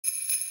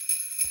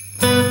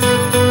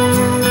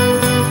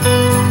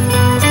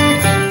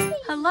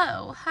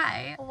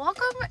Hi,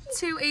 welcome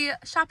to a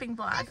shopping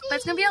vlog, but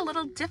it's gonna be a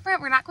little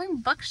different. We're not going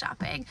book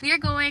shopping. We are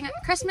going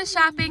Christmas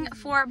shopping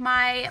for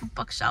my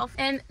bookshelf.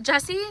 And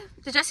Jessie,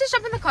 did Jessie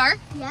jump in the car?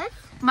 Yes.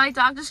 My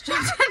dog just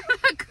jumped in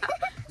the car.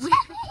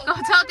 Go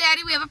tell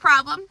Daddy we have a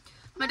problem.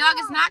 My dog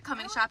is not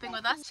coming shopping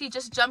with us. She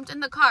just jumped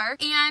in the car.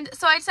 And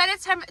so I decided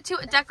it's time to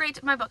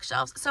decorate my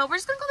bookshelves. So we're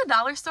just gonna go to the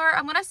dollar store.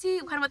 I'm gonna see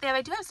kind of what they have.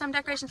 I do have some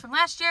decorations from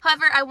last year.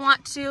 However, I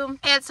want to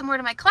add some more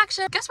to my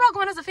collection. Guess we're all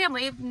going as a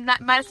family,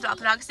 minus the dog.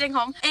 The dog's staying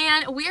home.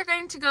 And we are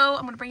going to go,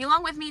 I'm gonna bring you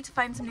along with me to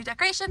find some new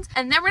decorations.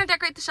 And then we're gonna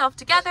decorate the shelf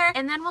together.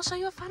 And then we'll show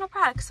you a final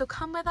product. So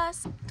come with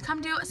us,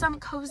 come do some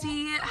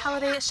cozy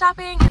holiday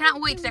shopping. I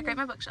cannot wait to decorate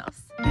my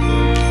bookshelves.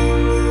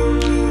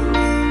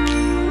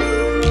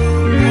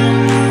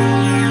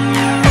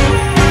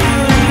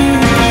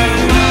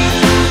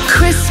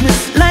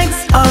 Christmas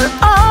lights are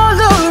all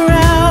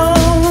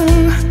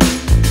around.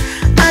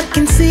 I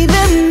can see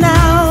them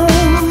now.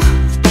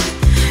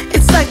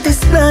 It's like they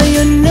spell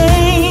your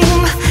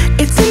name.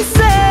 It's insane.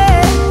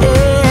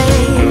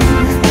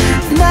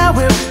 Now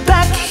we're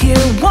back here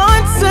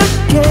once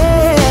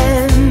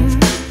again.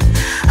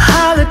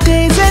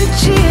 Holidays and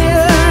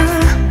cheer.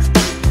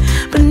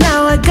 But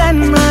now I got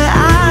my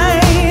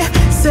eye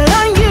set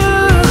on you.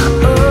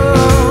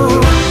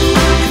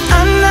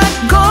 I'm not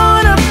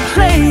gonna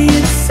play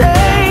it safe.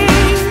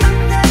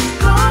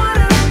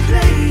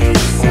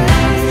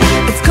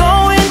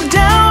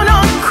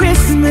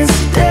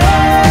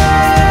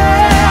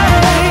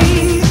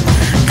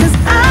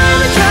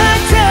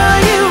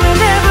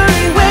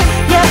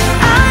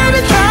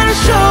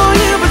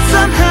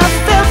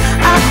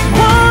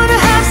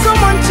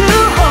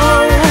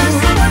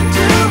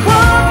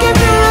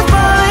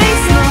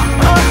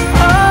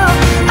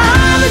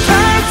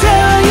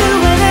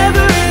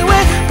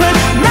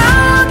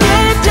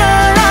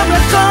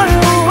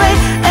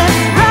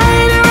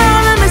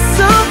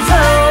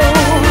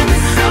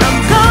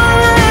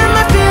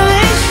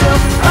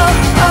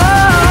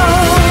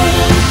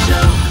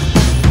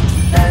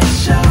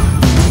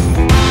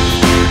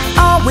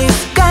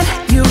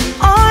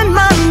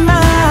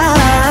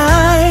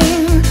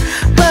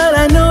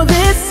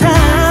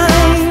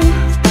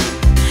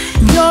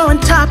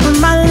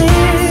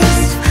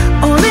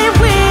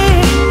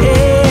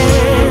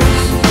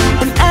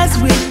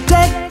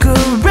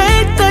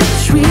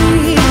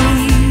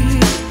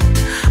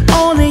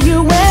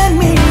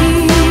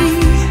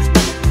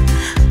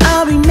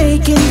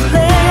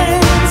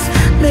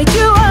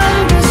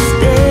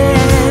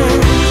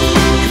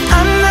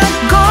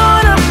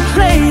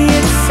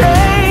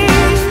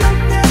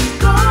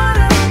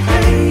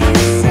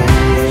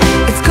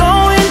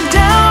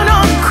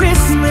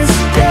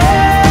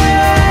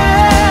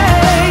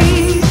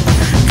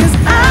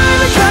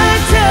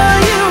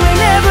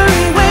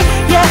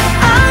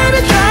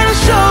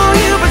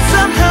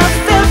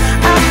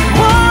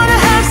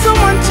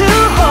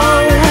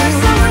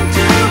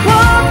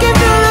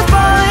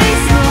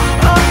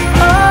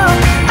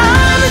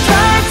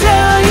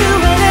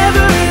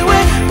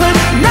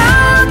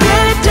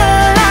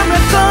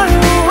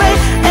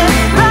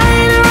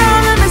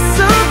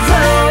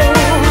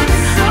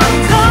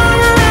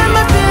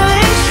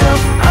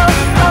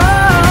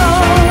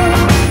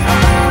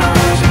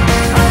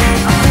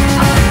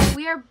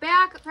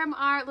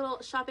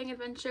 Shopping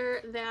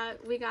adventure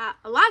that we got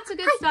lots of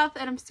good stuff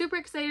and I'm super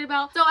excited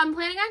about. So I'm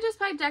planning on just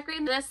by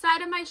decorating this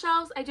side of my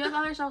shelves. I do have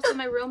other shelves in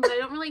my room, but I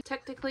don't really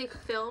technically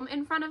film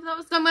in front of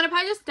those. So I'm gonna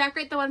probably just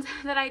decorate the ones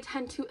that I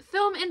tend to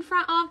film in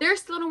front of. They're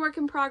still in a work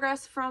in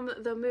progress from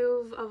the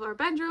move of our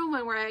bedroom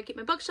and where I keep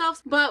my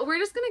bookshelves, but we're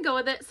just gonna go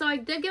with it. So I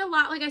did get a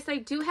lot. Like I said, I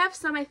do have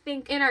some, I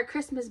think, in our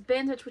Christmas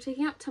bins, which we're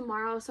taking out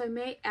tomorrow. So I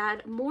may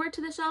add more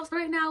to the shelves.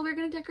 Right now, we're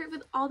gonna decorate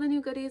with all the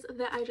new goodies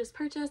that I just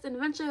purchased, and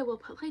eventually I will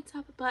put lights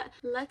up, but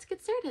let's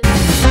get started.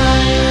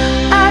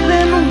 I've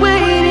been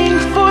waiting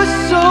for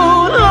so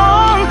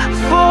long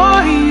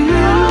for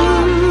you,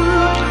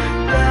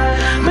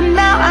 but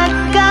now I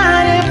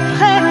got it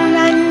planned.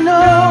 I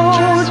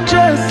know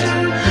just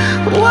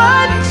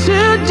what to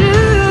do.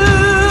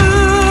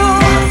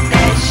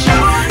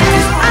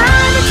 'Cause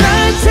I've been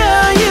trying to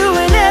tell you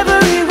in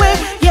every way.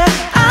 Yeah,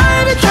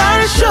 I've been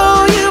trying to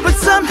show you, but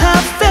somehow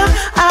failed.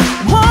 I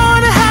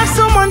wanna have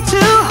someone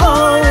to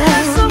hold,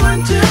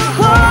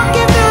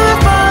 walking through the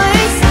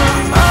falling snow.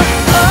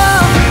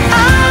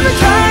 I've been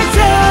trying to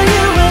tell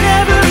you in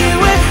every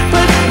way,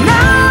 but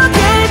now I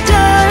can't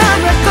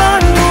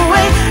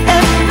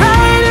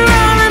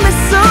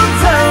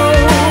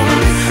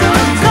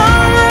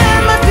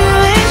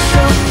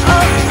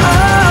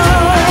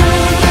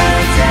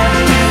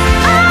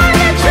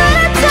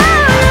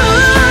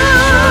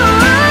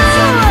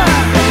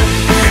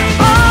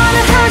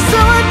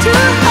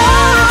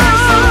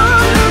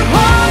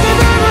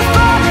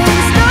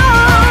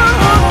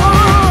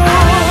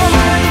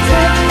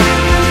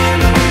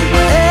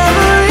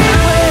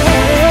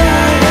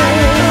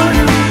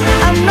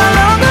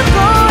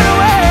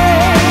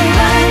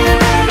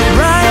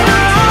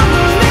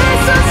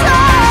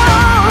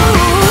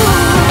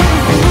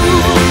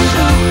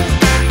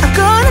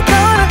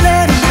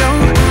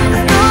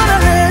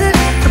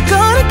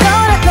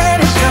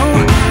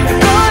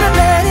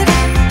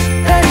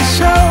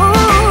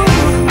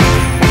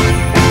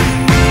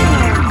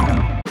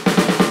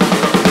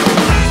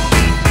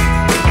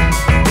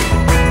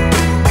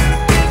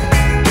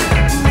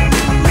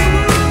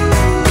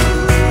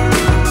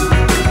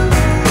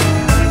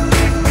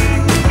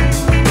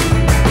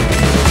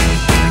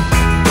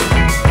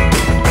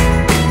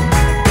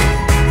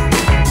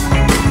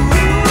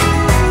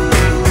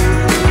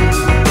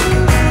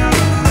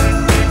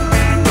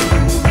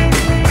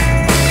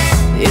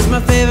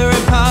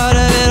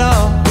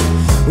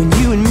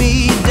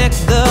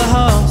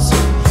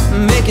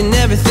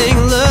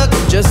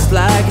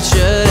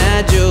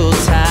fragile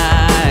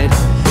tide.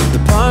 The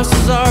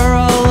parcels are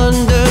all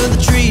under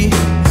the tree,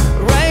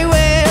 right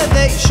where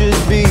they should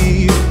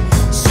be.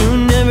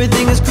 Soon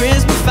everything is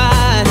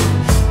Christmas-fied.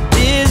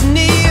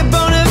 Disney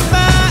bona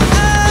fide.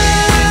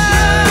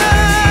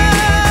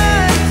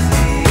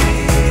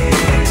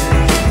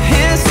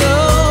 And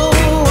so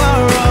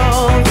are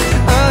all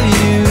of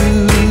you.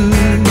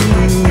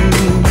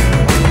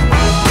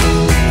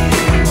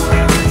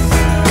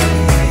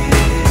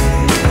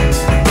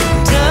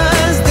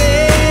 Does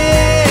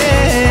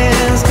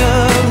this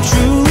come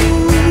true?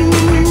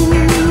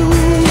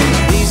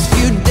 These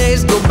few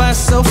days go by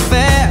so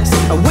fast.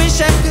 I wish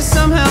I could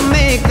somehow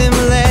make them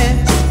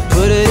last.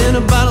 Put it in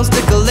a bottle,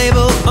 stick a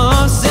label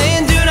on,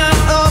 saying do not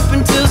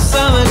open till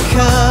summer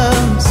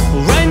comes.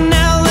 Right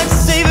now let's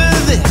savor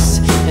this,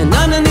 and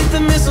underneath the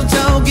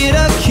mistletoe get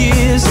a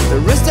kiss. The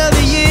rest of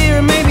the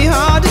year may be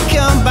hard to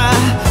come by,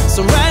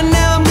 so right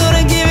now I'm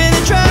gonna give it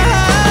a try.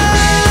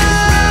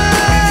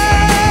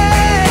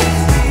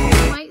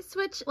 I might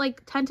switch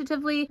like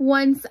tentatively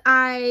once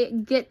I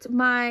get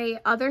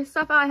my other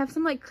stuff out. I have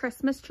some like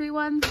Christmas tree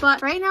ones,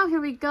 but right now here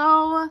we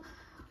go.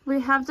 We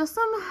have just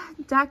some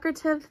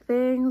decorative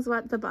things.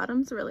 What, the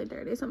bottom's really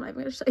dirty, so I'm not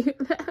even gonna show you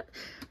that.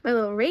 My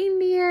little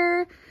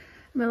reindeer,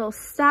 my little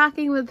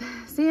stocking with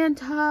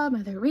Santa, my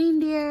other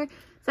reindeer.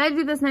 So I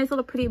do this nice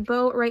little pretty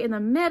boat right in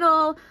the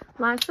middle.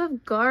 Lots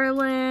of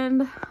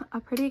garland, a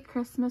pretty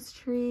Christmas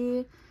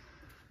tree.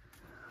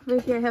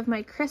 Over here I have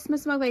my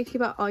Christmas mug that I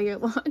keep out all year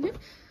long.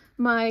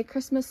 My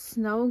Christmas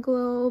snow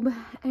globe.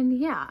 And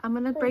yeah, I'm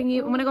gonna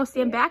go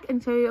stand back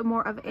and show you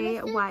more of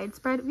a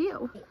widespread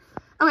view.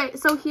 Okay,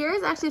 so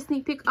here's actually a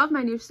sneak peek of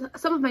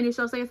some of my new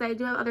shelves. Like I said, I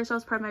do have other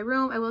shelves part of my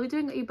room. I will be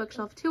doing a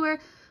bookshelf tour,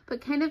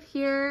 but kind of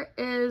here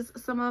is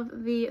some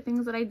of the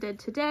things that I did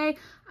today.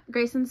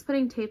 Grayson's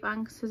putting tape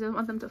on because I don't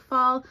want them to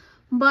fall,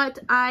 but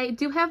I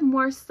do have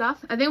more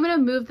stuff. I think I'm going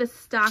to move this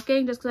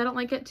stocking just because I don't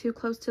like it too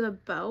close to the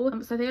bow.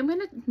 So I think I'm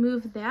going to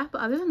move that, but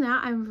other than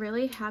that, I'm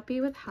really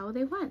happy with how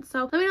they went.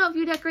 So let me know if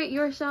you decorate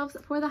your shelves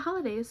for the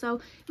holidays. So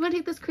if you want to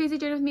take this crazy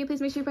journey with me, please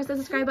make sure you press the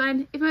subscribe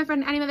button. If you're my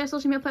friend on any of my other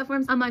social media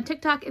platforms, I'm on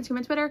TikTok, Instagram,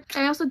 and Twitter.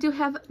 I also do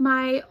have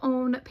my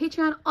own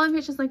Patreon. All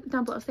information is linked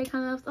down below. Stay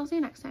kind of. I'll see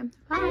you next time.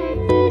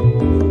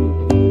 Bye.